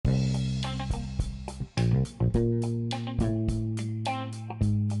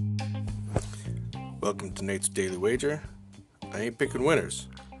Welcome to Nate's Daily Wager. I ain't picking winners,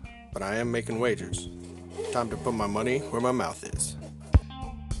 but I am making wagers. Time to put my money where my mouth is.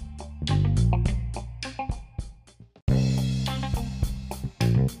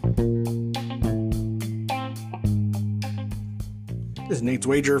 This is Nate's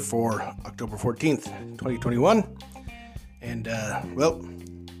Wager for October 14th, 2021. And,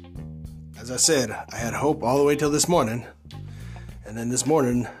 as I said, I had hope all the way till this morning. And then this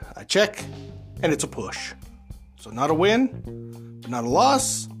morning, I check, and it's a push. So not a win, but not a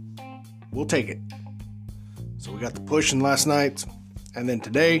loss. We'll take it. So we got the push in last night. And then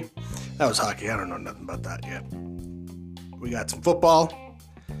today, that was hockey. I don't know nothing about that yet. We got some football.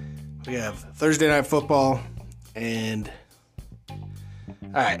 We have Thursday night football. And,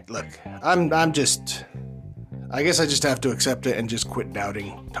 alright, look, I guess I just have to accept it and just quit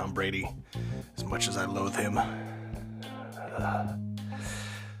doubting Tom Brady as much as I loathe him.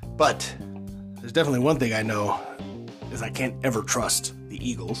 But there's definitely one thing I know is I can't ever trust the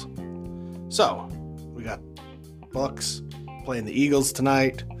Eagles. So we got Bucks playing the Eagles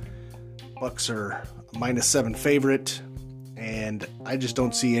tonight. Bucks are a -7 favorite, and I just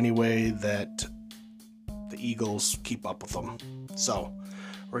don't see any way that the Eagles keep up with them. So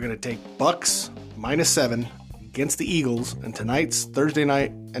we're going to take Bucks -7 against the Eagles in tonight's Thursday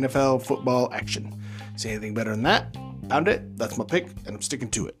night NFL football action. See anything better than that? Pound it. That's my pick, and I'm sticking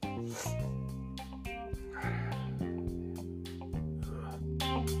to it.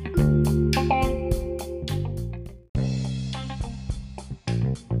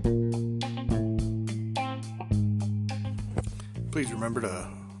 Please remember to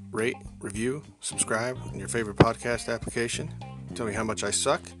rate, review, subscribe in your favorite podcast application. Tell me how much I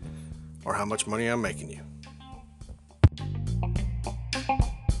suck or how much money I'm making you.